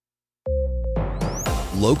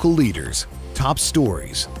Local leaders, top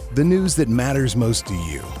stories, the news that matters most to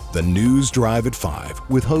you. The News Drive at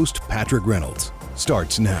 5 with host Patrick Reynolds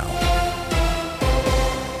starts now.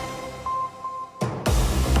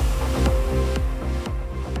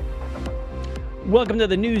 Welcome to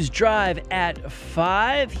the News Drive at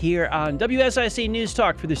 5 here on WSIC News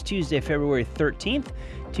Talk for this Tuesday, February 13th,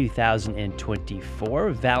 2024,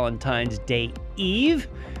 Valentine's Day Eve.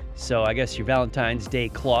 So I guess your Valentine's Day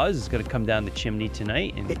clause is going to come down the chimney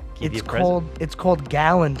tonight and give you a present. It's called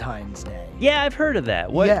Galentine's Day. Yeah, I've heard of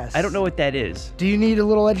that. What? Yes. I don't know what that is. Do you need a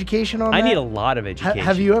little education on that? I need a lot of education.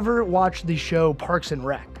 Have you ever watched the show Parks and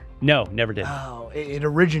Rec? No, never did. Oh, it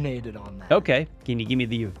originated on that. Okay. Can you give me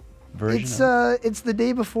the version? It's the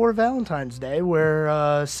day before Valentine's Day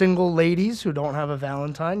where single ladies who don't have a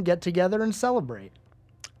Valentine get together and celebrate.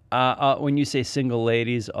 When you say single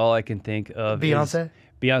ladies, all I can think of is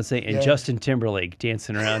Beyonce and Justin Timberlake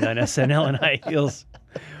dancing around on SNL in high heels.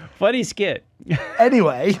 Funny skit.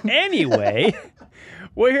 Anyway,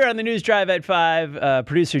 we're here on the News Drive at 5.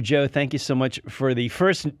 Producer Joe, thank you so much for the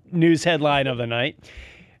first news headline of the night.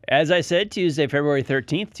 As I said, Tuesday, February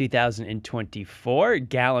 13th, 2024,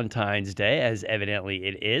 Galentine's Day, as evidently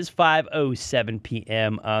it is, 5:07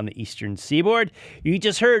 p.m. on the Eastern Seaboard. You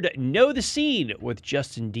just heard Know the Scene with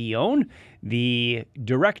Justin Dion, the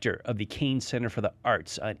director of the Kane Center for the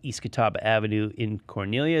Arts on East Catawba Avenue in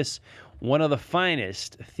Cornelius. One of the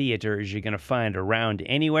finest theaters you're going to find around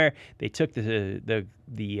anywhere. They took the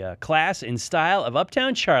class and style of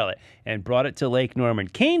Uptown Charlotte and brought it to Lake Norman.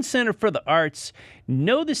 Kane Center for the Arts.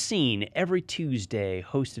 Know the Scene every Tuesday,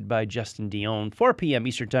 hosted by Justin Dion, 4 p.m.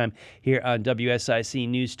 Eastern Time here on WSIC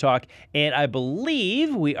News Talk. And I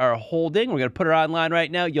believe we're going to put her online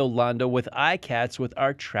right now, Yolanda with iCats with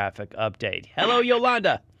our traffic update. Hello,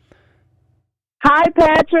 Yolanda. Hi,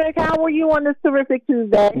 Patrick. How are you on this terrific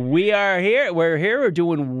Tuesday? We are here. We're here. We're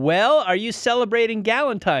doing well. Are you celebrating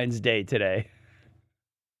Galentine's Day today?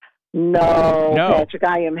 No, Patrick.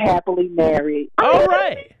 I am happily married. All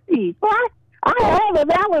right. I have a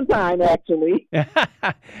Valentine, actually.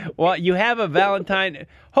 Well, you have a Valentine.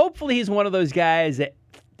 Hopefully he's one of those guys that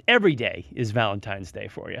every day is Valentine's Day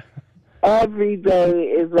for you. Every day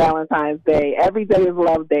is Valentine's Day. Every day is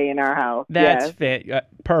Love Day in our house. That's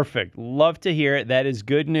perfect. Love to hear it. That is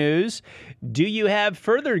good news. Do you have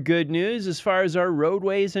further good news as far as our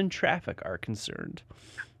roadways and traffic are concerned?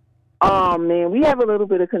 Oh, man, we have a little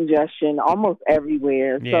bit of congestion almost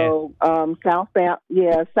everywhere. Yeah. So southbound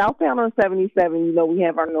on 77, we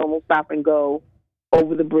have our normal stop and go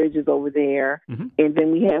over the bridges over there. Mm-hmm. And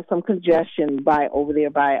then we have some congestion by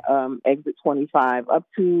exit 25 up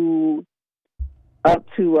to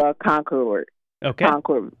Concord. Okay.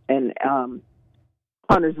 Concord and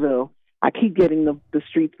Huntersville. I keep getting the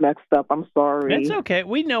streets mixed up. I'm sorry. That's okay.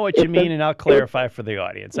 We know what you mean, and I'll clarify for the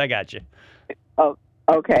audience. I got you. Oh,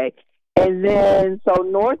 okay. And then, so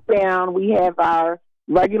northbound, we have our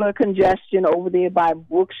regular congestion over there by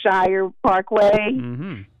Brookshire Parkway.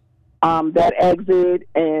 Mm-hmm. That exit,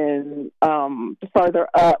 and further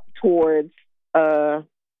up towards, oh,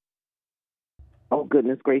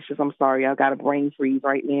 goodness gracious, I'm sorry. I've got a brain freeze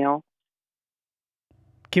right now.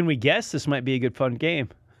 Can we guess? This might be a good fun game.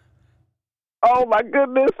 Oh, my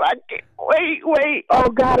goodness. I can't. Wait. Oh,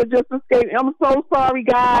 God, it just escaped me. I'm so sorry,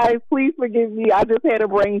 guys. Please forgive me. I just had a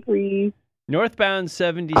brain freeze. Northbound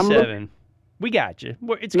 77. We got you.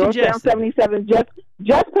 It's Northbound congested. 77,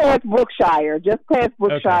 just past Brookshire.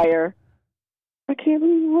 Okay. I can't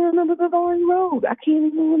even remember the darn road. I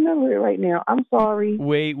can't even remember it right now. I'm sorry.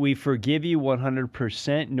 We forgive you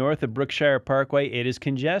 100%. North of Brookshire Parkway, it is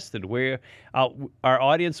congested. Our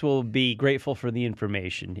audience will be grateful for the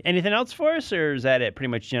information. Anything else for us, or is that it? Pretty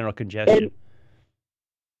much general congestion. And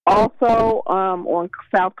also, on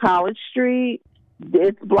South College Street,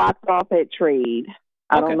 it's blocked off at Trade.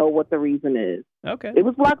 I don't know what the reason is. Okay. It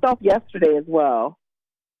was blocked off yesterday as well.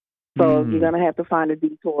 So you're going to have to find a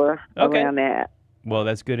detour around that. Well,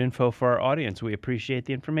 that's good info for our audience. We appreciate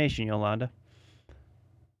the information, Yolanda.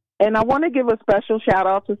 And I want to give a special shout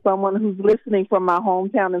out to someone who's listening from my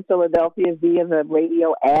hometown in Philadelphia via the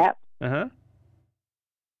radio app. Uh-huh.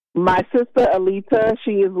 My sister, Alita,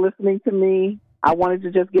 she is listening to me. I wanted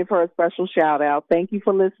to just give her a special shout out. Thank you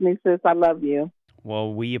for listening, sis. I love you.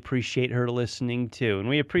 Well, we appreciate her listening, too. And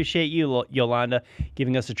we appreciate you, Yolanda,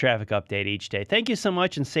 giving us a traffic update each day. Thank you so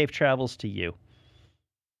much, and safe travels to you.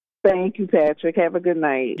 Thank you, Patrick. Have a good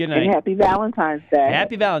night. Good night. And happy Valentine's Day.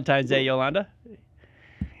 Happy Valentine's Day, Yolanda.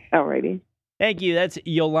 All righty. Thank you. That's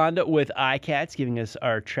Yolanda with iCats giving us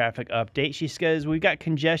our traffic update. She says we've got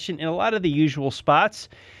congestion in a lot of the usual spots.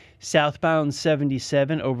 Southbound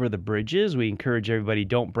 77 over the bridges. We encourage everybody,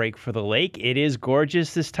 don't brake for the lake. It is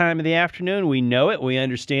gorgeous this time of the afternoon. We know it. We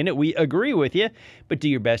understand it. We agree with you. But do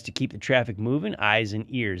your best to keep the traffic moving, eyes and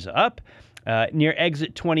ears up. Near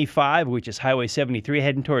exit 25, which is Highway 73,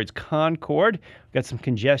 heading towards Concord. Got some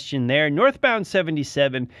congestion there. Northbound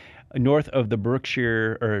 77, north of the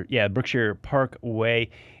Brookshire Parkway,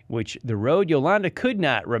 which the road Yolanda could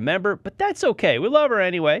not remember, but that's okay. We love her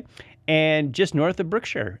anyway. And just north of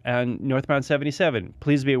Brookshire on northbound 77.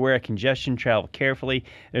 Please be aware of congestion. Travel carefully.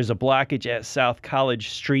 There's a blockage at South College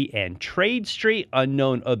Street and Trade Street.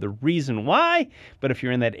 Unknown of the reason why. But if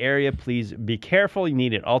you're in that area, please be careful. You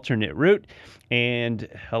need an alternate route. And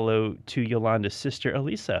hello to Yolanda's sister,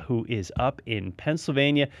 Elisa, who is up in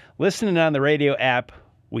Pennsylvania, listening on the radio app.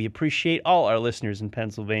 We appreciate all our listeners in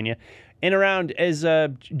Pennsylvania. And around, as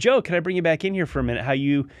Joe, can I bring you back in here for a minute? How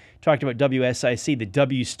you talked about WSIC. The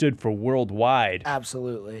W stood for worldwide.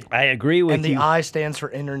 Absolutely. I agree with you. And the I stands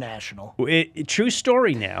for international. True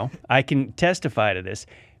story now. I can testify to this.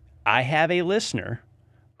 I have a listener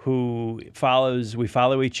who we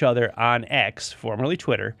follow each other on X, formerly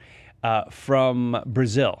Twitter, from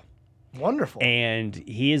Brazil. Wonderful. And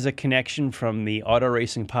he is a connection from the auto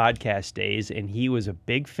racing podcast days, and he was a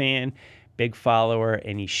big fan, big follower,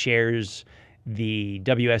 and he shares the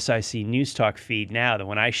WSIC News Talk feed now. That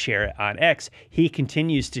when I share it on X, he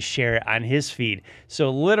continues to share it on his feed.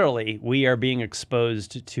 So literally, we are being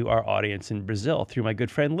exposed to our audience in Brazil through my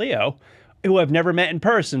good friend Leo, who I've never met in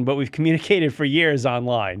person, but we've communicated for years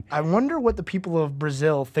online. I wonder what the people of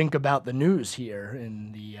Brazil think about the news here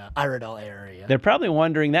in the Iredell area. They're probably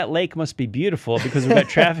wondering, that lake must be beautiful because we've got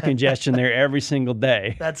traffic congestion there every single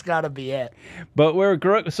day. That's got to be it. But we're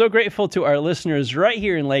so grateful to our listeners right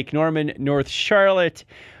here in Lake Norman, North Charlotte,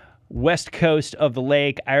 west coast of the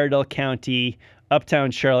lake, Iredell County, Uptown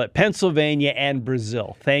Charlotte, Pennsylvania, and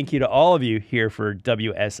Brazil. Thank you to all of you here for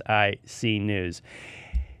WSIC News.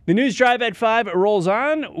 The News Drive at 5 rolls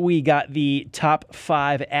on. We got the top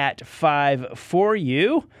 5 at 5 for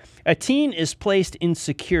you. A teen is placed in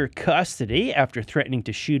secure custody after threatening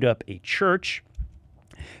to shoot up a church.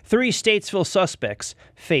 3 Statesville suspects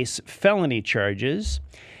face felony charges.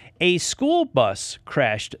 A school bus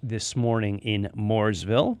crashed this morning in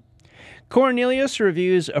Mooresville. Cornelius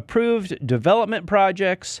reviews approved development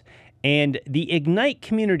projects. And the Ignite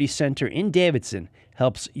Community Center in Davidson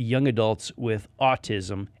helps young adults with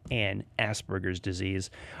autism and Asperger's disease.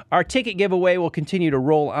 Our ticket giveaway will continue to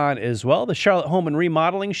roll on as well. The Charlotte Home and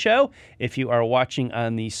Remodeling Show, if you are watching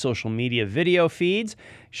on the social media video feeds,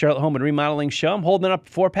 Charlotte Home and Remodeling Show. I'm holding up a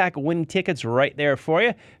 4-pack of winning tickets right there for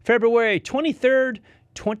you. February 23rd,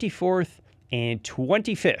 24th, and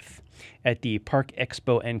 25th at the Park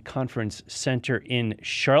Expo and Conference Center in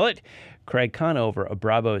Charlotte. Craig Conover of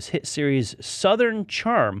Bravo's hit series Southern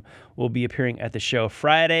Charm will be appearing at the show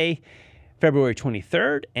Friday, February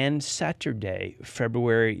 23rd, and Saturday,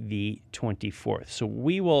 February the 24th. So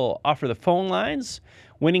we will offer the phone lines.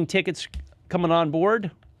 Winning tickets coming on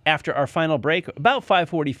board after our final break, about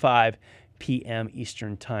 5:45 p.m.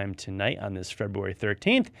 Eastern Time tonight on this February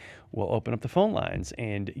 13th. We'll open up the phone lines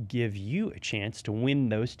and give you a chance to win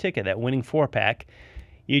those tickets, that winning 4-pack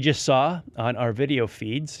you just saw on our video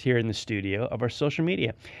feeds here in the studio of our social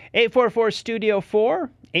media. 844-STUDIO-4,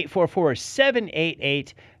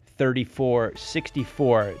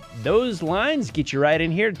 844-788-3464. Those lines get you right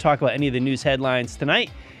in here to talk about any of the news headlines tonight,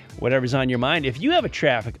 whatever's on your mind. If you have a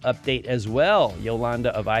traffic update as well,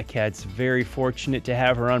 Yolanda of ICAT's very fortunate to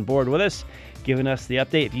have her on board with us, giving us the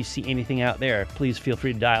update. If you see anything out there, please feel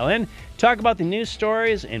free to dial in, talk about the news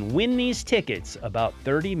stories, and win these tickets about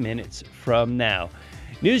 30 minutes from now.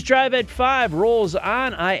 News Drive at 5 rolls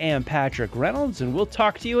on. I am Patrick Reynolds, and we'll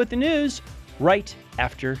talk to you at the news right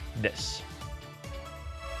after this.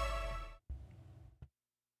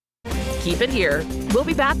 Keep it here. We'll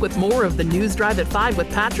be back with more of the News Drive at 5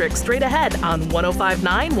 with Patrick straight ahead on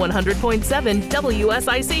 105.9, 100.7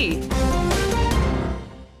 WSIC.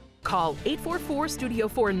 Call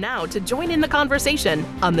 844-STUDIO-4 now to join in the conversation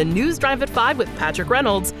on the News Drive at 5 with Patrick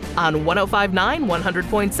Reynolds on 105.9,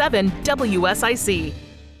 100.7 WSIC.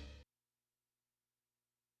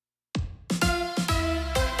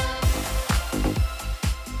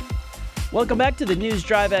 Welcome back to the News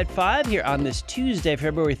Drive at 5 here on this Tuesday,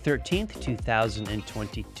 February 13th,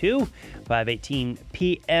 2022, 5:18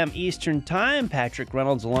 p.m. Eastern Time. Patrick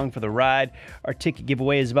Reynolds along for the ride. Our ticket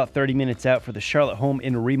giveaway is about 30 minutes out for the Charlotte Home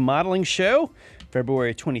and Remodeling Show,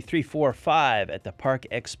 February 23, 4, 5 at the Park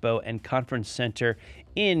Expo and Conference Center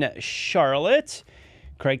in Charlotte.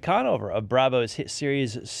 Craig Conover of Bravo's hit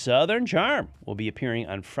series Southern Charm will be appearing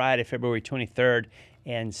on Friday, February 23rd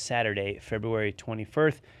and Saturday, February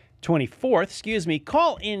 21st. 24th,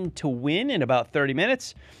 Call in to win in about 30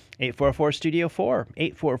 minutes. 844-STUDIO-4,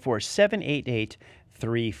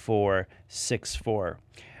 844-788-3464.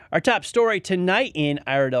 Our top story tonight in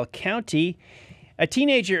Iredell County. A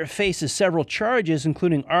teenager faces several charges,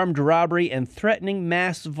 including armed robbery and threatening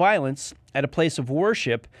mass violence at a place of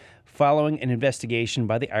worship following an investigation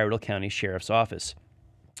by the Iredell County Sheriff's Office.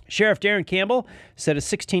 Sheriff Darren Campbell said a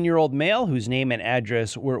 16-year-old male whose name and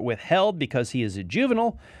address were withheld because he is a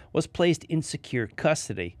juvenile was placed in secure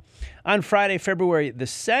custody. On Friday, February the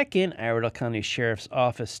 2nd, Iredell County Sheriff's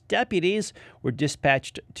Office deputies were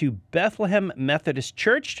dispatched to Bethlehem Methodist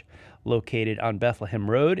Church, located on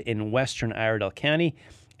Bethlehem Road in western Iredell County,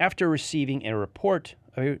 after receiving a report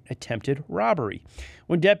of attempted robbery.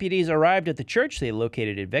 When deputies arrived at the church, they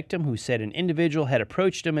located a victim who said an individual had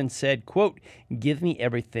approached him and said, quote, "Give me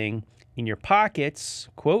everything in your pockets,"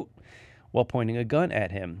 quote, while pointing a gun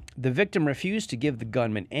at him. The victim refused to give the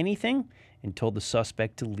gunman anything and told the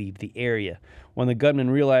suspect to leave the area. When the gunman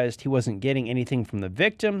realized he wasn't getting anything from the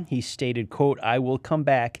victim, he stated, quote, "I will come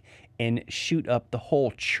back and shoot up the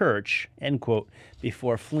whole church," end quote,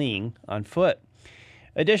 before fleeing on foot.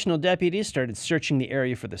 Additional deputies started searching the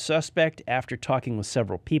area for the suspect. After talking with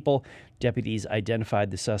several people, deputies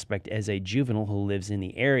identified the suspect as a juvenile who lives in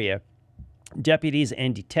the area. Deputies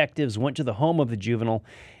and detectives went to the home of the juvenile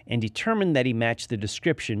and determined that he matched the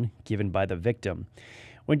description given by the victim.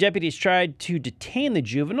 When deputies tried to detain the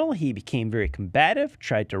juvenile, he became very combative,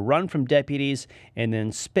 tried to run from deputies, and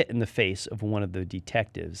then spit in the face of one of the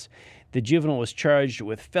detectives. The juvenile was charged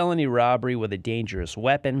with felony robbery with a dangerous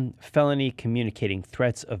weapon, felony communicating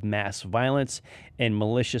threats of mass violence, and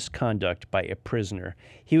malicious conduct by a prisoner.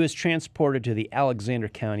 He was transported to the Alexander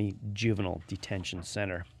County Juvenile Detention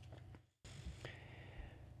Center.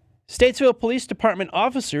 Statesville Police Department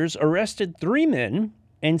officers arrested 3 men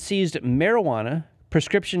and seized marijuana,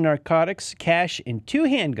 prescription narcotics, cash, and 2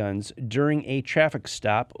 handguns during a traffic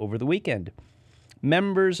stop over the weekend.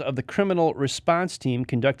 Members of the criminal response team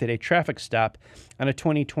conducted a traffic stop on a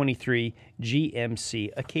 2023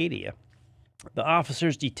 GMC Acadia. The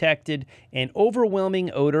officers detected an overwhelming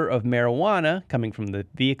odor of marijuana coming from the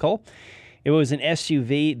vehicle. It was an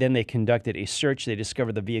SUV. Then they conducted a search. They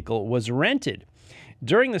discovered the vehicle was rented.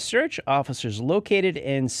 During the search, officers located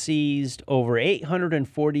and seized over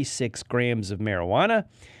 846 grams of marijuana,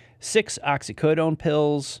 6 oxycodone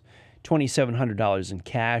pills, $2,700 in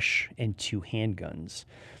cash, and 2 handguns.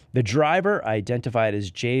 The driver, identified as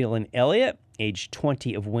Jalen Elliott, age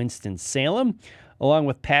 20, of Winston-Salem, along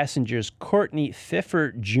with passengers Courtney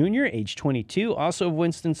Pfiffer Jr., age 22, also of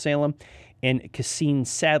Winston-Salem, and Cassine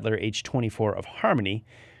Sadler, age 24, of Harmony,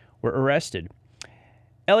 were arrested.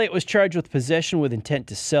 Elliott was charged with possession with intent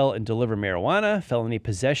to sell and deliver marijuana, felony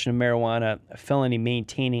possession of marijuana, felony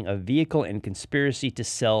maintaining a vehicle, and conspiracy to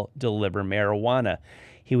sell, deliver marijuana.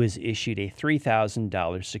 He was issued a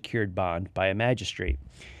 $3,000 secured bond by a magistrate.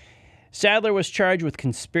 Sadler was charged with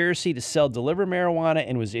conspiracy to sell, deliver marijuana,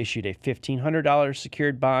 and was issued a $1,500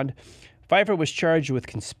 secured bond. Pfeiffer was charged with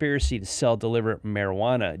conspiracy to sell, deliver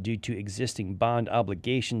marijuana. Due to existing bond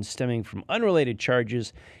obligations stemming from unrelated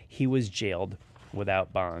charges, he was jailed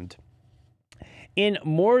without bond. In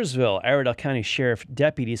Mooresville, Iredell County Sheriff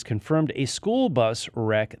deputies confirmed a school bus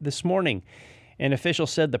wreck this morning. An official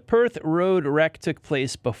said the Perth Road wreck took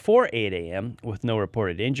place before 8 a.m. with no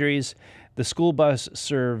reported injuries. The school bus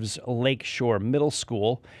serves Lakeshore Middle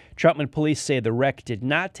School. Troutman police say the wreck did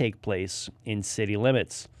not take place in city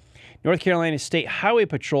limits. North Carolina State Highway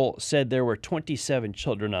Patrol said there were 27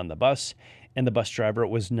 children on the bus, and the bus driver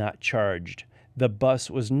was not charged. The bus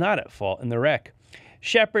was not at fault in the wreck.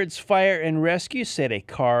 Shepherd's Fire and Rescue said a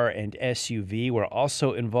car and SUV were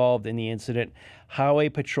also involved in the incident. Highway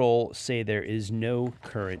Patrol say there is no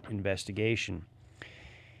current investigation.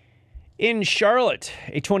 In Charlotte,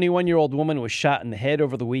 a 21-year-old woman was shot in the head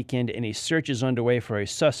over the weekend, and a search is underway for a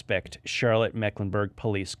suspect, Charlotte-Mecklenburg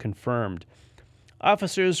police confirmed.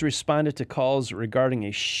 Officers responded to calls regarding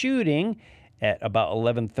a shooting at about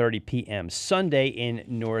 11:30 p.m. Sunday in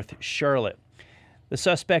North Charlotte. The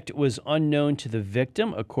suspect was unknown to the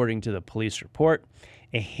victim, according to the police report.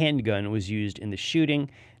 A handgun was used in the shooting.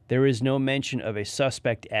 There is no mention of a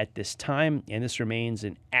suspect at this time, and this remains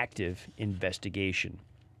an active investigation.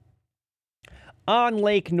 On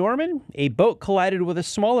Lake Norman, a boat collided with a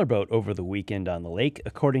smaller boat over the weekend on the lake,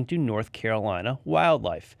 according to North Carolina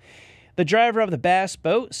Wildlife. The driver of the bass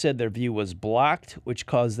boat said their view was blocked, which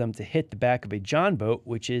caused them to hit the back of a John boat,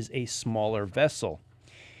 which is a smaller vessel.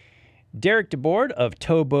 Derek DeBoard of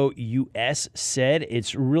Towboat US said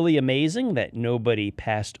it's really amazing that nobody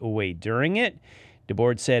passed away during it.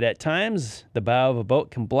 DeBoard said at times the bow of a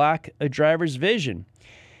boat can block a driver's vision.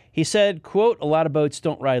 He said, quote, "A lot of boats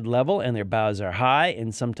don't ride level and their bows are high,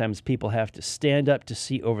 and sometimes people have to stand up to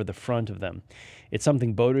see over the front of them. It's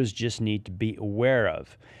something boaters just need to be aware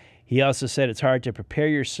of." He also said it's hard to prepare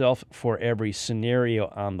yourself for every scenario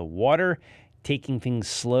on the water. Taking things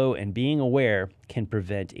slow and being aware can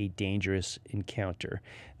prevent a dangerous encounter.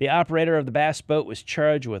 The operator of the bass boat was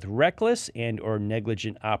charged with reckless and or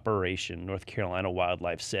negligent operation. North Carolina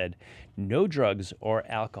Wildlife said no drugs or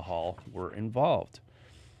alcohol were involved.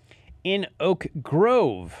 In Oak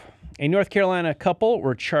Grove, a North Carolina couple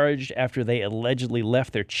were charged after they allegedly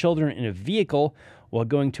left their children in a vehicle while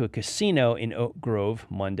going to a casino in Oak Grove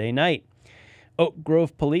Monday night. Oak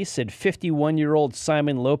Grove police said 51-year-old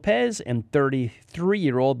Simon Lopez and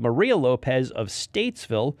 33-year-old Maria Lopez of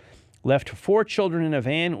Statesville left 4 children in a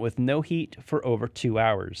van with no heat for over 2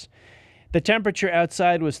 hours. The temperature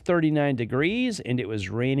outside was 39 degrees, and it was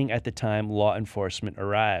raining at the time law enforcement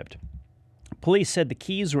arrived. Police said the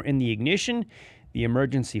keys were in the ignition, the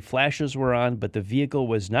emergency flashes were on, but the vehicle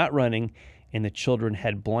was not running, and the children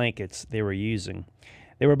had blankets they were using.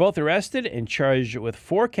 They were both arrested and charged with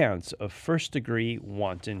 4 counts of first-degree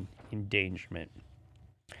wanton endangerment.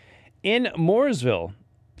 In Mooresville,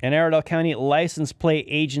 an Iredell County license plate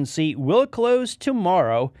agency will close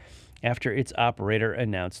tomorrow after its operator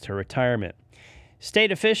announced her retirement.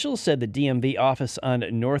 State officials said the DMV office on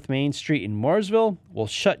North Main Street in Mooresville will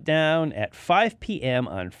shut down at 5 p.m.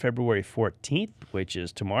 on February 14th, which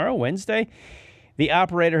is tomorrow, Wednesday. The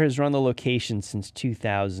operator has run the location since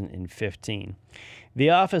 2015. The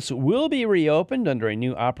office will be reopened under a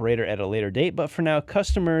new operator at a later date, but for now,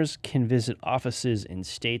 customers can visit offices in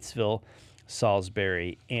Statesville,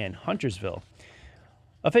 Salisbury, and Huntersville.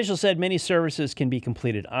 Officials said many services can be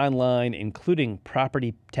completed online, including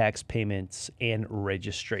property tax payments and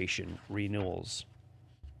registration renewals.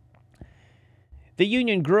 The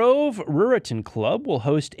Union Grove Ruritan Club will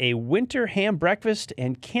host a winter ham breakfast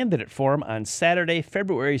and candidate forum on Saturday,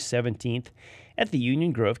 February 17th at the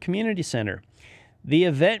Union Grove Community Center. The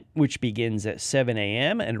event, which begins at 7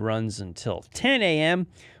 a.m. and runs until 10 a.m.,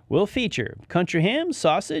 will feature country ham,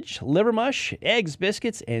 sausage, liver mush, eggs,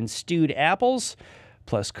 biscuits, and stewed apples,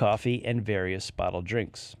 plus coffee and various bottled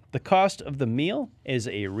drinks. The cost of the meal is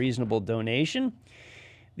a reasonable donation.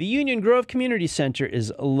 The Union Grove Community Center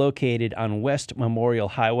is located on West Memorial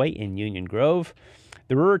Highway in Union Grove.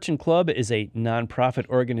 The Ruritan Club is a nonprofit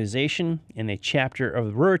organization and a chapter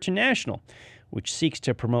of Ruritan National, which seeks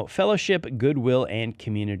to promote fellowship, goodwill, and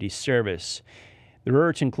community service. The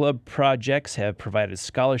Ruritan Club projects have provided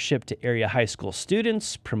scholarship to area high school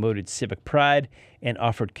students, promoted civic pride, and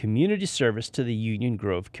offered community service to the Union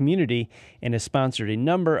Grove community, and has sponsored a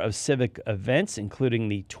number of civic events, including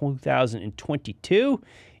the 2022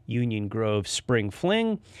 Union Grove Spring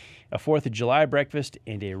Fling, a 4th of July breakfast,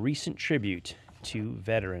 and a recent tribute to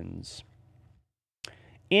veterans.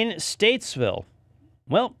 In Statesville,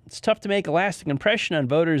 well, it's tough to make a lasting impression on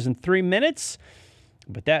voters in 3 minutes,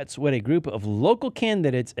 but that's what a group of local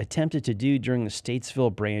candidates attempted to do during the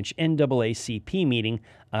Statesville branch NAACP meeting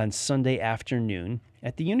on Sunday afternoon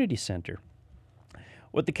at the Unity Center.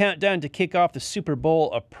 With the countdown to kick off the Super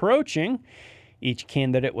Bowl approaching, each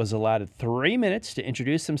candidate was allotted 3 minutes to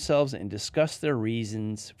introduce themselves and discuss their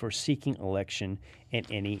reasons for seeking election and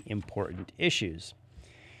any important issues.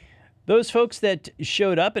 Those folks that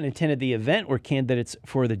showed up and attended the event were candidates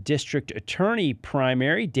for the district attorney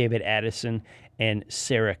primary, David Addison and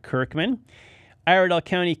Sarah Kirkman, Iredell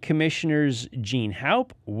County Commissioners Gene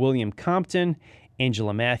Haupt, William Compton,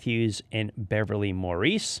 Angela Matthews, and Beverly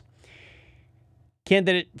Maurice.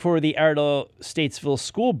 Candidate for the Iredell Statesville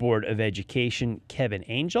School Board of Education, Kevin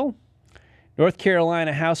Angel. North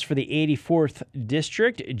Carolina House for the 84th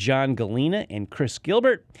District, John Galena and Chris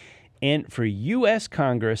Gilbert. And for U.S.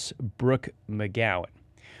 Congress, Brooke McGowan.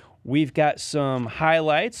 We've got some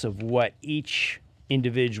highlights of what each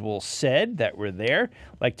individual said that were there.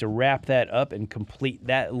 I'd like to wrap that up and complete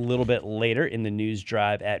that a little bit later in the news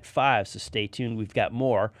drive at 5, so stay tuned. We've got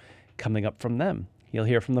more coming up from them. You'll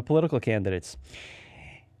hear from the political candidates.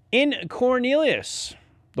 In Cornelius,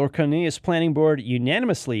 the Cornelius Planning Board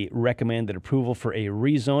unanimously recommended approval for a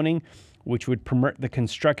rezoning which would permit the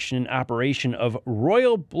construction and operation of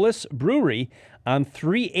Royal Bliss Brewery on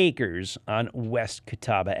 3 acres on West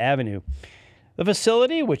Catawba Avenue. The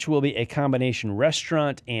facility, which will be a combination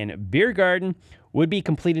restaurant and beer garden, would be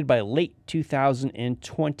completed by late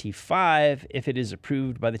 2025 if it is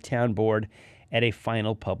approved by the town board at a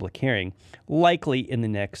final public hearing, likely in the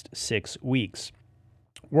next 6 weeks.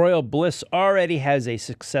 Royal Bliss already has a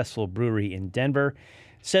successful brewery in Denver.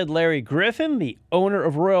 Said Larry Griffin, the owner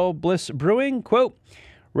of Royal Bliss Brewing, quote,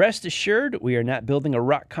 "Rest assured, we are not building a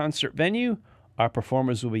rock concert venue. Our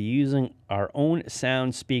performers will be using our own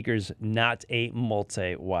sound speakers, not a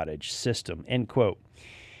multi-wattage system, end quote.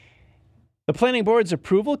 The planning board's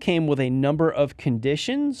approval came with a number of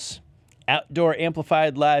conditions. Outdoor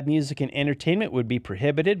amplified live music and entertainment would be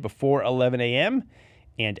prohibited before 11 a.m.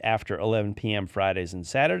 and after 11 p.m. Fridays and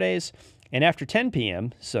Saturdays, and after 10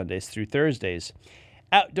 p.m. Sundays through Thursdays.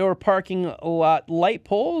 Outdoor parking lot light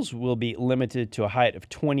poles will be limited to a height of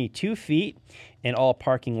 22 feet, and all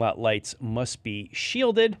parking lot lights must be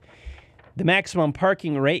shielded. The maximum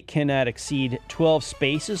parking rate cannot exceed 12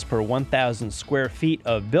 spaces per 1,000 square feet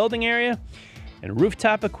of building area, and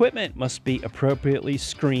rooftop equipment must be appropriately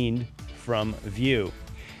screened from view.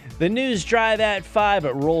 The News Drive at 5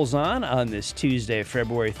 rolls on this Tuesday,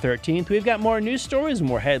 February 13th. We've got more news stories,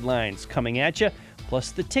 more headlines coming at you,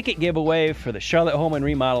 plus the ticket giveaway for the Charlotte Home and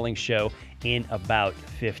Remodeling Show in about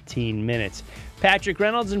 15 minutes. Patrick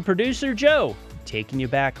Reynolds and producer Joe taking you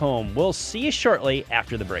back home. We'll see you shortly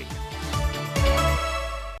after the break.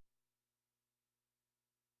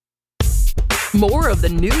 More of the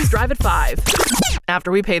News Drive at 5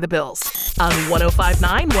 after we pay the bills on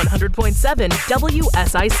 105.9 100.7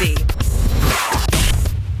 WSIC.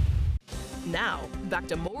 Now, back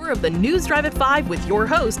to more of the News Drive at 5 with your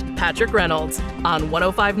host, Patrick Reynolds, on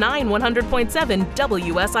 105.9 100.7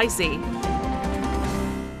 WSIC.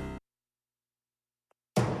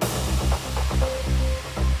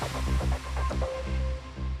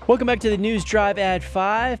 Welcome back to the News Drive at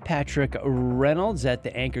 5. Patrick Reynolds at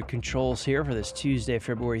the anchor controls here for this Tuesday,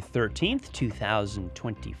 February 13th,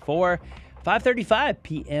 2024. 5:35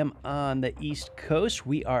 p.m. on the East Coast.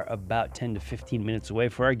 We are about 10 to 15 minutes away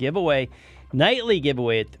for our giveaway, nightly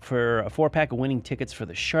giveaway for a 4-pack of winning tickets for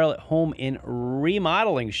the Charlotte Home and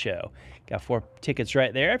Remodeling Show. Got 4 tickets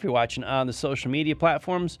right there if you're watching on the social media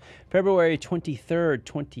platforms. February 23rd,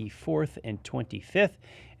 24th, and 25th.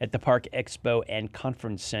 At the Park Expo and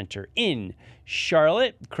Conference Center in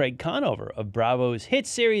Charlotte. Craig Conover of Bravo's hit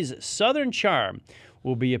series Southern Charm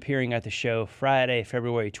will be appearing at the show Friday,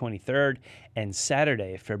 February 23rd and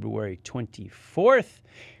Saturday, February 24th.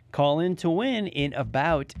 Call in to win in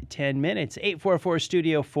about 10 minutes.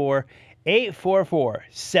 844-STUDIO-4,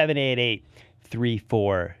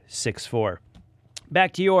 844-788-3464.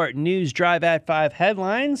 Back to your News Drive at 5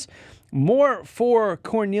 headlines. More for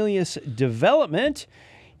Cornelius development.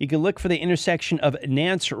 You can look for the intersection of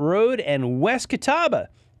Nance Road and West Catawba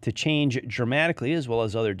to change dramatically, as well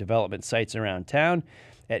as other development sites around town.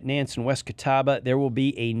 At Nance and West Catawba, there will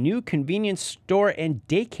be a new convenience store and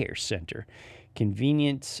daycare center.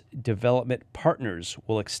 Convenience Development Partners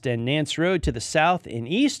will extend Nance Road to the south and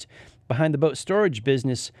east behind the boat storage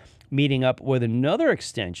business, meeting up with another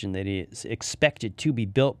extension that is expected to be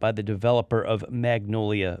built by the developer of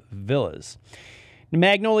Magnolia Villas.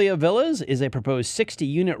 Magnolia Villas is a proposed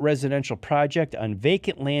 60-unit residential project on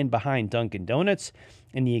vacant land behind Dunkin' Donuts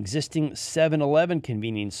and the existing 7-Eleven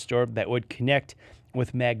convenience store that would connect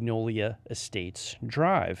with Magnolia Estates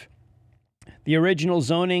Drive. The original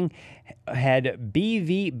zoning had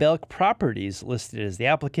B.V. Belk Properties listed as the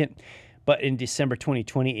applicant, but in December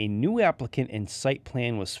 2020, a new applicant and site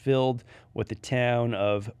plan was filled with the town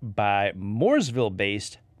of by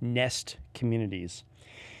Mooresville-based Nest Communities.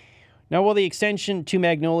 Now, will the extension to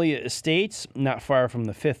Magnolia Estates, not far from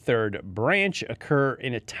the Fifth Third branch, occur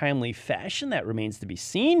in a timely fashion? That remains to be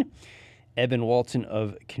seen. Evan Walton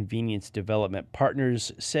of Convenience Development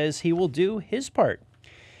Partners says he will do his part.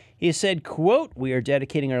 He said, quote, "We are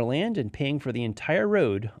dedicating our land and paying for the entire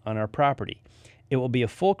road on our property. It will be a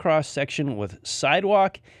full cross-section with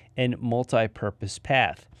sidewalk and multi-purpose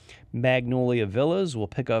path. Magnolia Villas will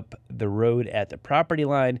pick up the road at the property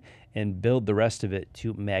line and build the rest of it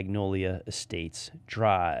to Magnolia Estates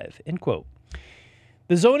Drive," end quote.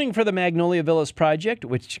 The zoning for the Magnolia Villas project,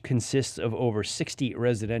 which consists of over 60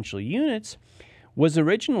 residential units, was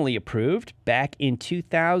originally approved back in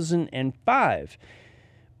 2005,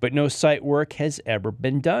 but no site work has ever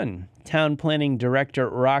been done. Town Planning Director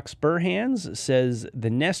Rox Burhans says the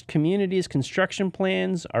Nest Community's construction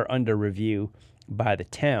plans are under review by the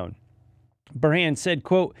town. Burhan said,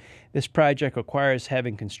 quote, "This project requires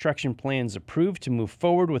having construction plans approved to move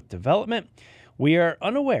forward with development. We are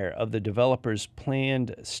unaware of the developer's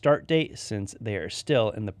planned start date since they are still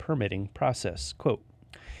in the permitting process." Quote,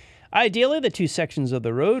 "Ideally, the 2 sections of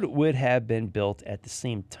the road would have been built at the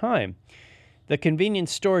same time. The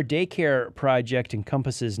convenience store daycare project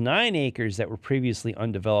encompasses 9 acres that were previously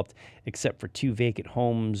undeveloped, except for 2 vacant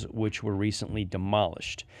homes which were recently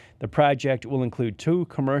demolished. The project will include 2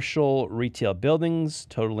 commercial retail buildings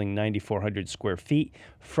totaling 9,400 square feet,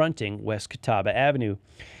 fronting West Catawba Avenue.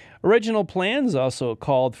 Original plans also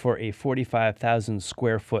called for a 45,000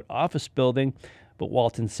 square foot office building, but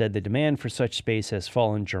Walton said the demand for such space has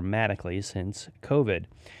fallen dramatically since COVID.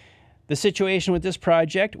 The situation with this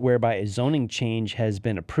project, whereby a zoning change has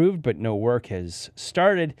been approved but no work has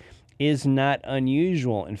started, is not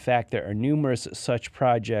unusual. In fact, there are numerous such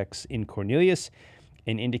projects in Cornelius,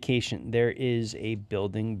 an indication there is a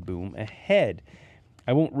building boom ahead.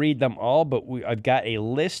 I won't read them all, but I've got a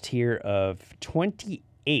list here of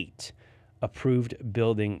 28 approved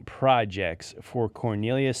building projects for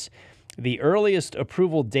Cornelius. The earliest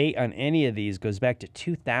approval date on any of these goes back to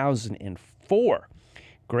 2004.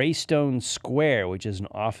 Greystone Square, which is an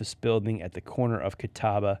office building at the corner of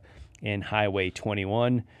Catawba and Highway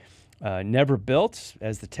 21. Never built,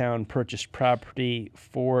 as the town purchased property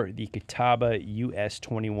for the Catawba US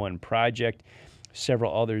 21 project.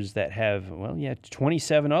 Several others that have,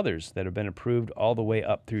 27 others that have been approved all the way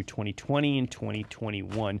up through 2020 and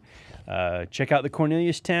 2021. Check out the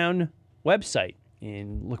Cornelius Town website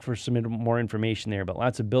and look for some more information there. But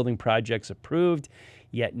lots of building projects approved,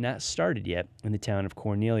 yet not started yet in the town of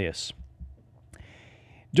Cornelius.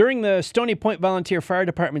 During the Stony Point Volunteer Fire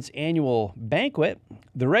Department's annual banquet,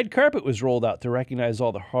 the red carpet was rolled out to recognize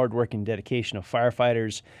all the hard work and dedication of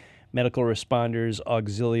firefighters, medical responders,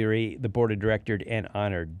 auxiliary, the board of directors, and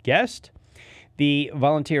honored guest. The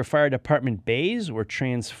Volunteer Fire Department bays were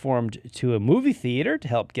transformed to a movie theater to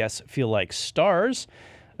help guests feel like stars.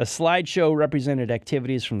 A slideshow represented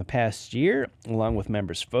activities from the past year, along with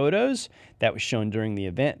members' photos. That was shown during the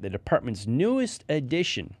event, the department's newest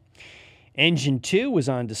addition. Engine 2 was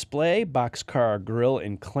on display. Boxcar Grill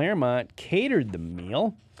in Claremont catered the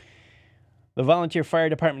meal. The Volunteer Fire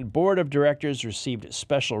Department Board of Directors received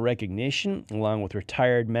special recognition, along with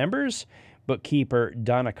retired members. Bookkeeper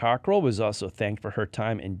Donna Cockrell was also thanked for her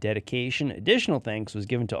time and dedication. Additional thanks was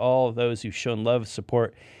given to all of those who've shown love,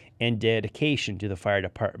 support, and dedication to the fire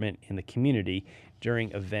department and the community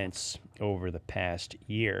during events over the past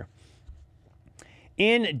year.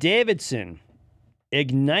 In Davidson,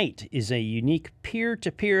 Ignite is a unique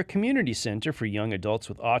peer-to-peer community center for young adults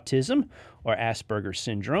with autism or Asperger's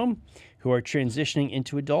syndrome who are transitioning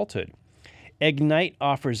into adulthood. Ignite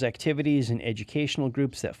offers activities and educational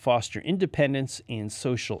groups that foster independence and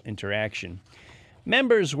social interaction.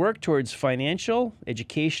 Members work towards financial,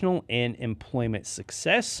 educational, and employment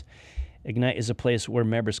success. Ignite is a place where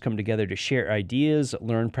members come together to share ideas,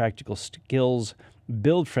 learn practical skills,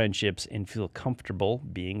 build friendships, and feel comfortable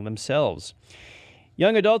being themselves.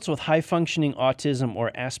 Young adults with high-functioning autism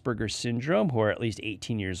or Asperger's syndrome who are at least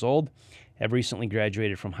 18 years old have recently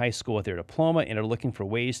graduated from high school with their diploma and are looking for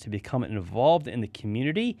ways to become involved in the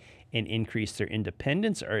community and increase their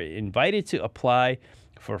independence are invited to apply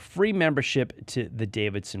for free membership to the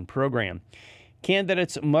Davidson program.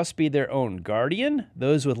 Candidates must be their own guardian.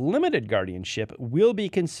 Those with limited guardianship will be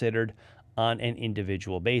considered on an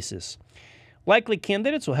individual basis. Likely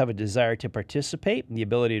candidates will have a desire to participate, the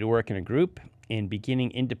ability to work in a group, and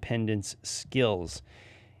beginning independence skills.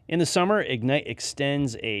 In the summer, Ignite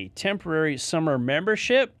extends a temporary summer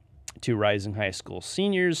membership to rising high school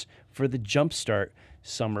seniors for the Jumpstart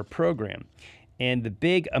summer program. And the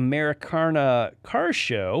Big Americana Car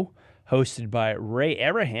Show, hosted by Ray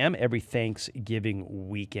Abraham every Thanksgiving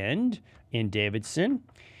weekend in Davidson,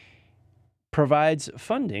 provides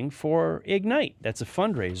funding for Ignite. That's a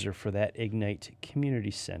fundraiser for that Ignite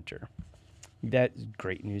Community Center. That's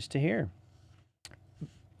great news to hear.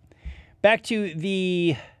 Back to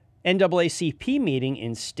the NAACP meeting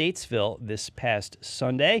in Statesville this past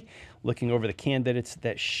Sunday, looking over the candidates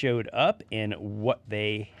that showed up and what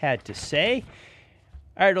they had to say.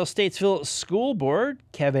 Iredell Statesville School Board,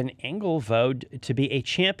 Kevin Engel, vowed to be a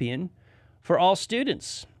champion for all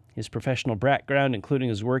students. His professional background, including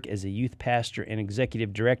his work as a youth pastor and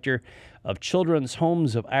executive director of Children's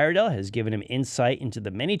Homes of Iredell, has given him insight into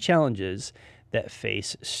the many challenges that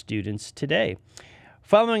face students today.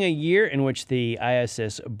 Following a year in which the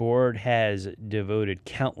ISS board has devoted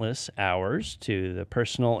countless hours to the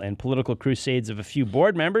personal and political crusades of a few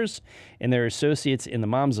board members and their associates in the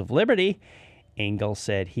Moms of Liberty, Engel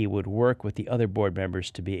said he would work with the other board members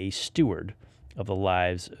to be a steward of the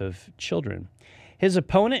lives of children. His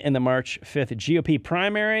opponent in the March 5th GOP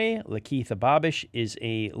primary, Lakeitha Bobish, is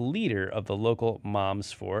a leader of the local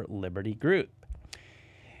Moms for Liberty group.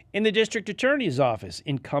 In the district attorney's office,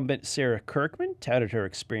 incumbent Sarah Kirkman touted her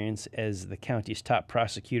experience as the county's top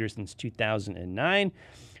prosecutor since 2009,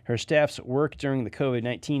 her staff's work during the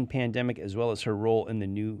COVID-19 pandemic, as well as her role in the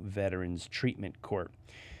new Veterans Treatment Court.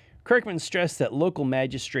 Kirkman stressed that local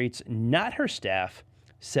magistrates, not her staff,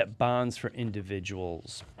 set bonds for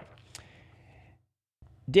individuals.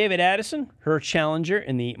 David Addison, her challenger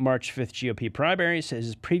in the March 5th GOP primary, says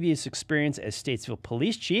his previous experience as Statesville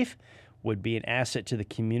police chief would be an asset to the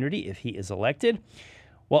community if he is elected.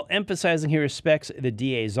 While emphasizing he respects the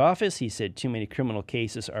DA's office, he said too many criminal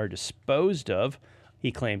cases are disposed of.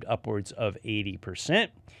 He claimed upwards of 80%,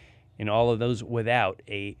 and all of those without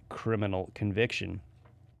a criminal conviction.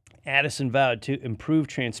 Addison vowed to improve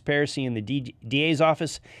transparency in the DA's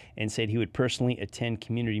office and said he would personally attend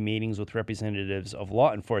community meetings with representatives of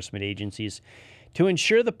law enforcement agencies to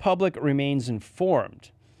ensure the public remains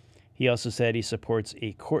informed. He also said he supports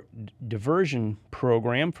a court diversion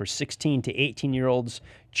program for 16 to 18-year-olds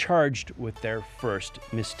charged with their first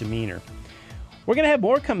misdemeanor. We're going to have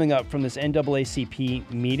more coming up from this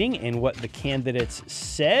NAACP meeting and what the candidates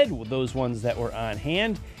said, those ones that were on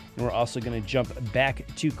hand. And we're also going to jump back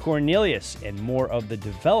to Cornelius and more of the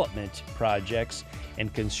development projects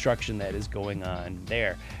and construction that is going on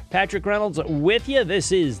there. Patrick Reynolds with you.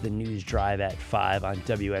 This is the News Drive at 5 on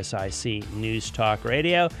WSIC News Talk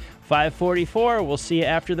Radio. 5:44. We'll see you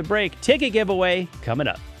after the break. Ticket giveaway coming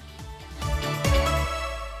up.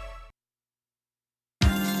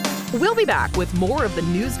 We'll be back with more of the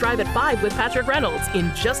News Drive at 5 with Patrick Reynolds in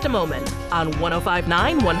just a moment on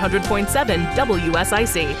 105.9 100.7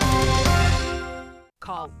 WSIC.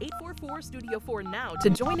 Call 844-STUDIO-4 now to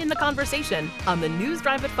join in the conversation on the News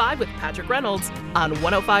Drive at 5 with Patrick Reynolds on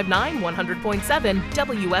 105.9 100.7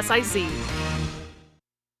 WSIC.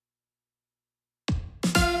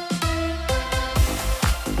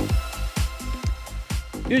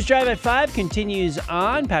 News Drive at 5 continues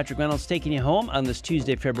on. Patrick Reynolds taking you home on this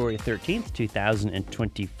Tuesday, February 13th,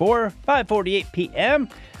 2024, 5:48 p.m.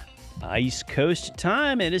 East Coast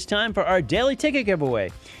time. It is time for our daily ticket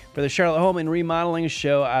giveaway. For the Charlotte Home and Remodeling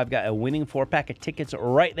Show, I've got a winning 4-pack of tickets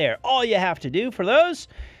right there. All you have to do for those,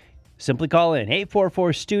 simply call in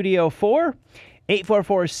 844-STUDIO-4,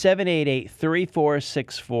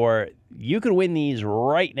 844-788-3464. You can win these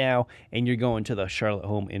right now, and you're going to the Charlotte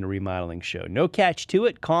Home and Remodeling Show. No catch to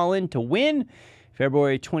it. Call in to win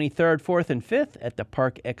February 23rd, 4th, and 5th at the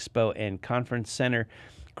Park Expo and Conference Center.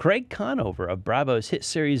 Craig Conover of Bravo's hit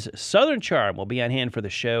series Southern Charm will be on hand for the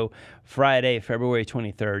show Friday, February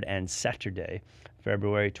 23rd, and Saturday,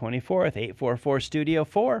 February 24th,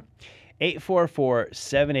 844-STUDIO-4,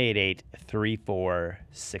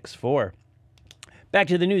 844-788-3464. Back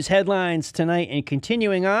to the news headlines tonight, and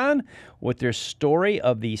continuing on with their story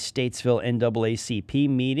of the Statesville NAACP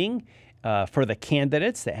meeting for the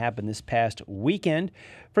candidates that happened this past weekend.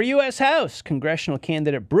 For U.S. House, congressional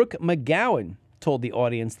candidate Brooke McGowan told the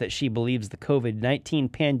audience that she believes the COVID-19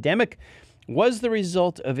 pandemic was the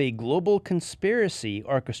result of a global conspiracy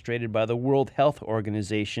orchestrated by the World Health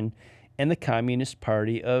Organization and the Communist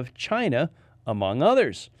Party of China, among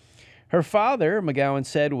others. Her father, McGowan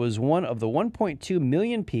said, was one of the 1.2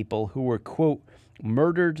 million people who were, quote,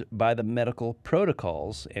 murdered by the medical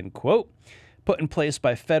protocols, end quote, put in place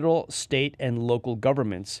by federal, state, and local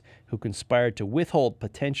governments who conspired to withhold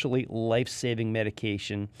potentially life-saving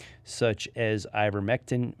medication such as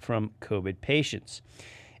ivermectin from COVID patients.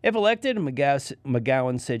 If elected,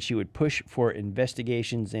 McGowan said she would push for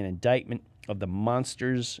investigations and indictment of the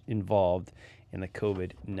monsters involved in the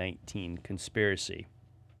COVID-19 conspiracy.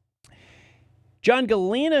 John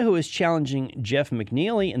Galena, who is challenging Jeff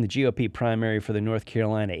McNeely in the GOP primary for the North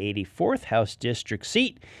Carolina 84th House District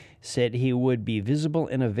seat, said he would be visible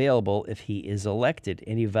and available if he is elected,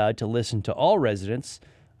 and he vowed to listen to all residents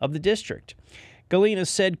of the district. Galena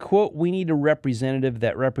said, quote, "We need a representative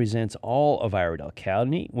that represents all of Iredell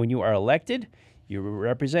County. When you are elected, you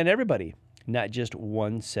represent everybody, not just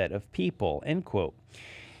one set of people," end quote.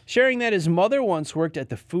 Sharing that his mother once worked at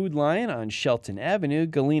the Food Lion on Shelton Avenue,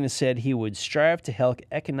 Galena said he would strive to help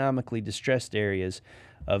economically distressed areas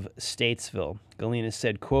of Statesville. Galena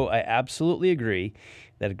said, quote, "I absolutely agree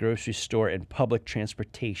that a grocery store and public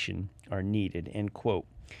transportation are needed," end quote.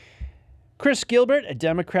 Chris Gilbert, a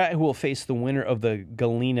Democrat who will face the winner of the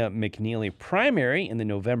Galena-McNeely primary in the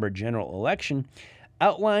November general election,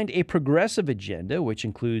 outlined a progressive agenda which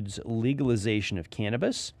includes legalization of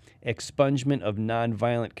cannabis, expungement of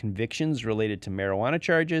nonviolent convictions related to marijuana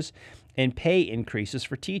charges, and pay increases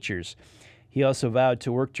for teachers. He also vowed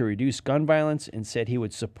to work to reduce gun violence and said he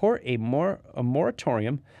would support a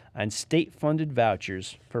moratorium on state-funded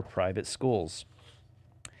vouchers for private schools.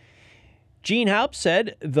 Gene Haupt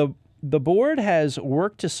said the board has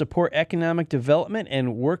worked to support economic development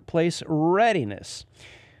and workplace readiness.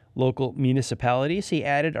 Local municipalities, he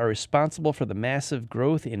added, are responsible for the massive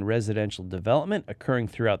growth in residential development occurring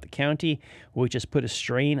throughout the county, which has put a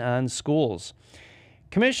strain on schools.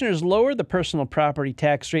 Commissioners lowered the personal property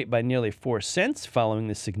tax rate by nearly 4 cents following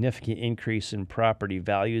the significant increase in property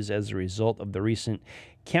values as a result of the recent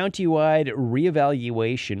countywide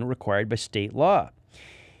reevaluation required by state law.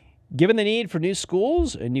 Given the need for new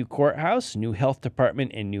schools, a new courthouse, new health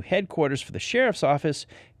department, and new headquarters for the sheriff's office,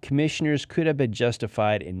 commissioners could have been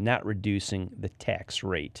justified in not reducing the tax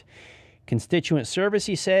rate. Constituent service,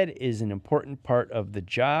 he said, is an important part of the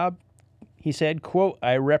job. He said, quote,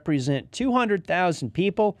 I represent 200,000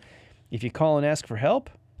 people. If you call and ask for help,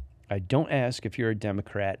 I don't ask if you're a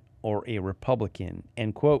Democrat or a Republican,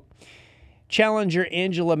 end quote. Challenger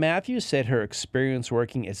Angela Matthews said her experience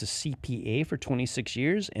working as a CPA for 26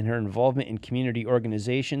 years and her involvement in community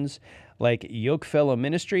organizations like Yokefellow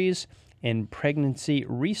Ministries and Pregnancy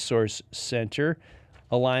Resource Center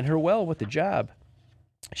align her well with the job.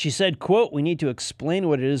 She said, quote, we need to explain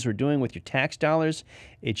what it is we're doing with your tax dollars.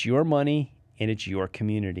 It's your money and it's your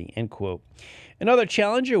community, end quote. Another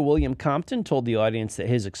challenger, William Compton, told the audience that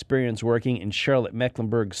his experience working in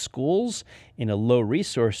Charlotte-Mecklenburg schools in a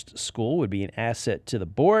low-resourced school would be an asset to the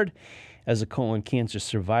board. As a colon cancer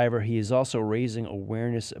survivor, he is also raising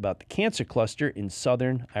awareness about the cancer cluster in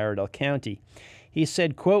southern Iredell County. He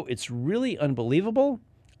said, quote, it's really unbelievable.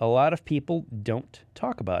 A lot of people don't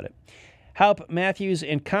talk about it. Haupt, Matthews,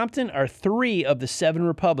 and Compton are 3 of the 7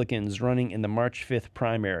 Republicans running in the March 5th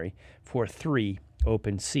primary for 3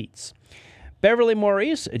 open seats. Beverly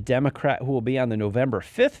Maurice, a Democrat who will be on the November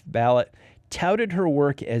 5th ballot, touted her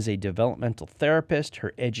work as a developmental therapist,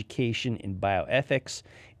 her education in bioethics,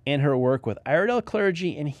 and her work with Iredell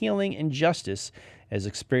clergy in healing and justice as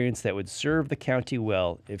experience that would serve the county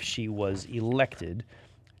well if she was elected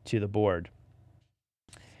to the board.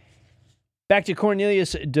 Back to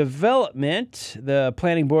Cornelius development, the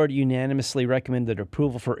planning board unanimously recommended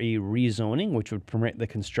approval for a rezoning, which would permit the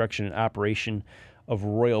construction and operation of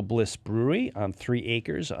Royal Bliss Brewery on 3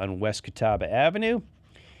 acres on West Catawba Avenue.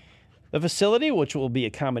 The facility, which will be a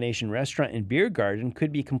combination restaurant and beer garden,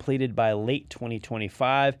 could be completed by late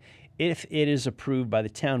 2025 if it is approved by the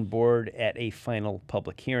town board at a final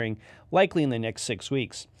public hearing, likely in the next 6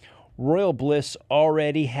 weeks. Royal Bliss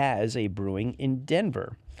already has a brewing in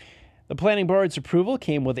Denver. The planning board's approval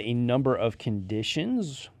came with a number of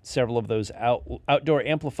conditions. Several of those outdoor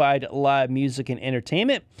amplified live music and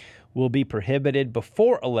entertainment will be prohibited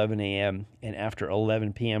before 11 a.m. and after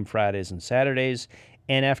 11 p.m. Fridays and Saturdays,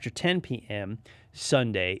 and after 10 p.m.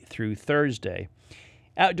 Sunday through Thursday.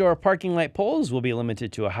 Outdoor parking light poles will be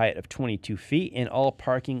limited to a height of 22 feet, and all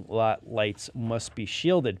parking lot lights must be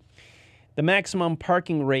shielded. The maximum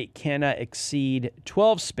parking rate cannot exceed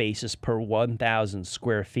 12 spaces per 1,000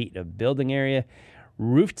 square feet of building area.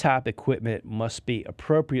 Rooftop equipment must be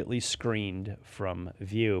appropriately screened from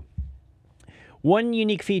view. One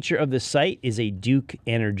unique feature of the site is a Duke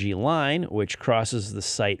Energy line, which crosses the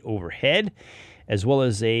site overhead, as well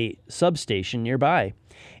as a substation nearby.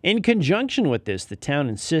 In conjunction with this, the town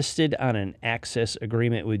insisted on an access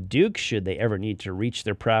agreement with Duke should they ever need to reach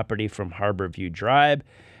their property from Harborview Drive,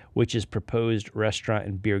 which is proposed restaurant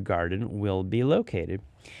and beer garden will be located.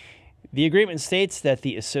 The agreement states that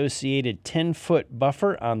the associated 10-foot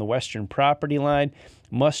buffer on the western property line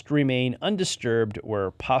must remain undisturbed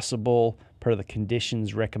where possible per the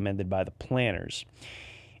conditions recommended by the planners.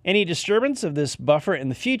 Any disturbance of this buffer in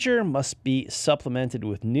the future must be supplemented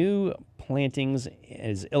with new plantings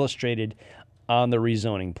as illustrated on the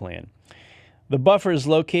rezoning plan. The buffer is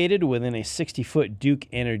located within a 60-foot Duke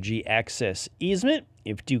Energy access easement.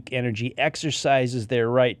 If Duke Energy exercises their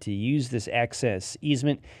right to use this access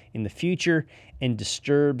easement in the future and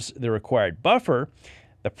disturbs the required buffer,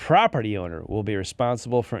 the property owner will be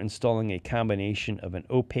responsible for installing a combination of an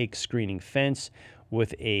opaque screening fence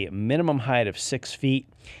with a minimum height of 6 feet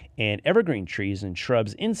and evergreen trees and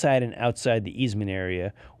shrubs inside and outside the easement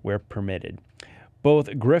area where permitted.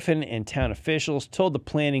 Both Griffin and town officials told the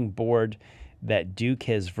planning board that Duke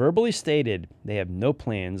has verbally stated they have no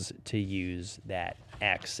plans to use that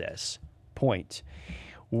access point.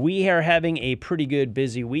 We are having a pretty good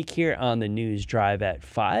busy week here on the News Drive at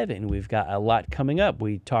 5, and we've got a lot coming up.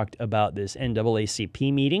 We talked about this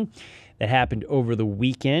NAACP meeting that happened over the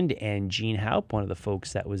weekend, and Gene Haupt, one of the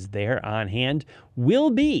folks that was there on hand,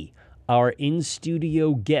 will be our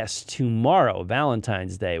in-studio guest tomorrow,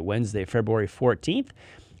 Valentine's Day, Wednesday, February 14th,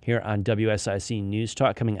 here on WSIC News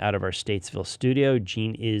Talk, coming out of our Statesville studio.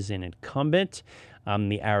 Gene is an incumbent on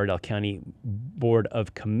the Iredell County Board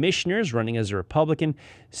of Commissioners, running as a Republican.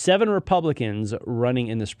 7 Republicans running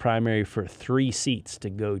in this primary for 3 seats to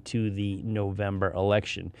go to the November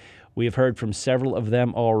election. We have heard from several of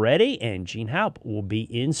them already, and Gene Haupt will be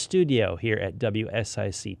in studio here at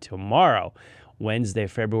WSIC tomorrow, Wednesday,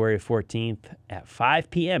 February 14th at 5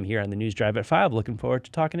 p.m. here on the News Drive at 5. Looking forward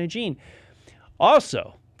to talking to Gene.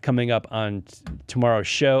 Also, coming up on tomorrow's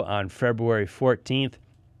show on February 14th,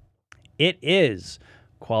 it is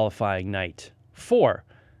qualifying night for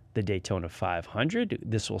the Daytona 500.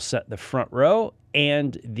 This will set the front row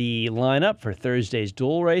and the lineup for Thursday's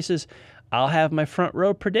dual races. I'll have my front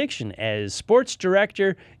row prediction as sports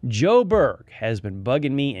director Joe Berg has been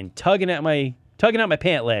bugging me and tugging at my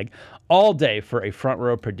pant leg all day for a front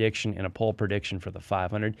row prediction and a pole prediction for the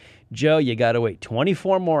 500. Joe, you got to wait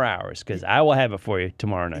 24 more hours because I will have it for you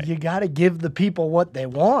tomorrow night. You got to give the people what they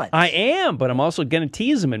want. I am, but I'm also going to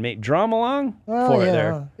tease them and draw them along for it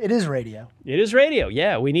there. It is radio. It is radio.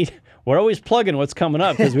 Yeah, we're always plugging what's coming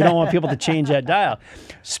up because we don't want people to change that dial.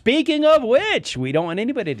 Speaking of which, we don't want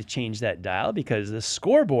anybody to change that dial because the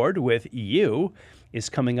scoreboard with you is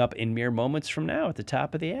coming up in mere moments from now at the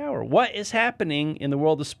top of the hour. What is happening in the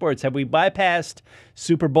world of sports? Have we bypassed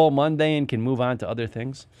Super Bowl Monday and can move on to other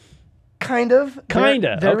things? Kind of.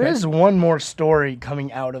 There Okay. is one more story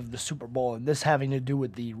coming out of the Super Bowl, and this having to do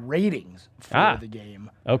with the ratings for the game.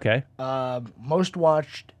 Okay. Most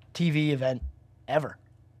watched TV event ever.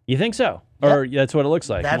 You think so? Yep. Or that's what it looks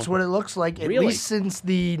like? That's what it looks like, at Really? least since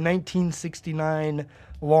the 1969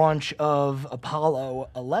 launch of Apollo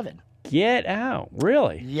 11. Get out.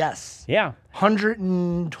 Really? Yes. Yeah.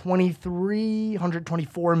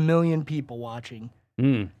 124 million people watching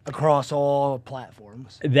across all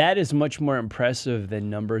platforms. That is much more impressive than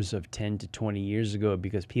numbers of 10 to 20 years ago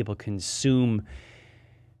because people consume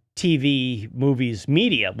TV, movies,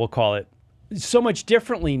 media, we'll call it, so much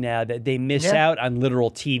differently now that they miss out on literal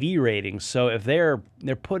TV ratings. So if they're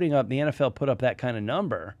putting up, the NFL put up that kind of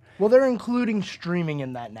number. Well, they're including streaming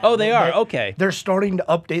in that now. Oh, they are? Okay. They're starting to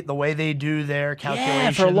update the way they do their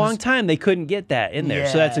calculations. Yeah, for a long time they couldn't get that in there.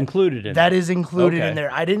 So that's included in That is included Okay. in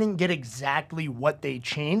there. I didn't get exactly what they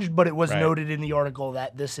changed, but it was noted in the article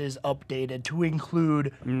that this is updated to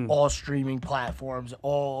include all streaming platforms,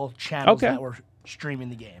 all channels that were streaming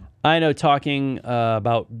the game. I know, talking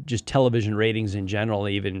about just television ratings in general,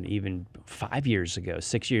 even 5 years ago,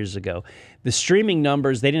 6 years ago, the streaming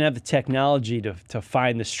numbers, they didn't have the technology to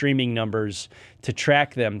find the streaming numbers to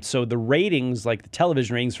track them. So the ratings, like the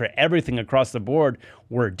television ratings for everything across the board,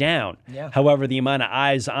 were down. Yeah. However, the amount of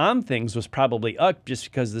eyes on things was probably up just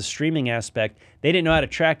because of the streaming aspect. They didn't know how to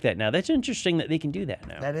track that now. That's interesting that they can do that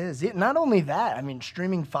now. That is it. Not only that, I mean,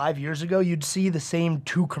 streaming 5 years ago, you'd see the same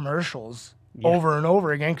two commercials over and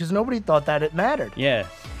over again because nobody thought that it mattered. Yeah.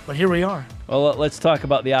 But here we are. Well, let's talk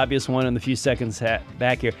about the obvious one in the few seconds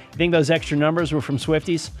back here. You think those extra numbers were from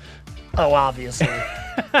Swifties? Oh, obviously.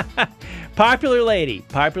 Popular lady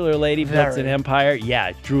built an Very. empire. Yeah,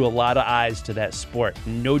 it drew a lot of eyes to that sport.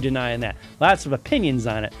 No denying that. Lots of opinions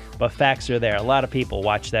on it, but facts are there. A lot of people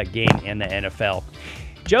watch that game and the NFL.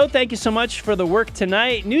 Joe, thank you so much for the work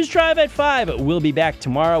tonight. News Drive at 5. We'll be back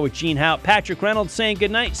tomorrow with Gene Hout. Patrick Reynolds saying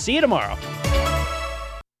goodnight. See you tomorrow.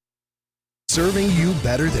 Serving you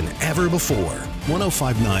better than ever before.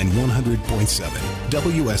 105.9, 100.7.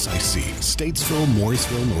 WSIC, Statesville,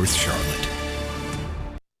 Morrisville, North Charlotte.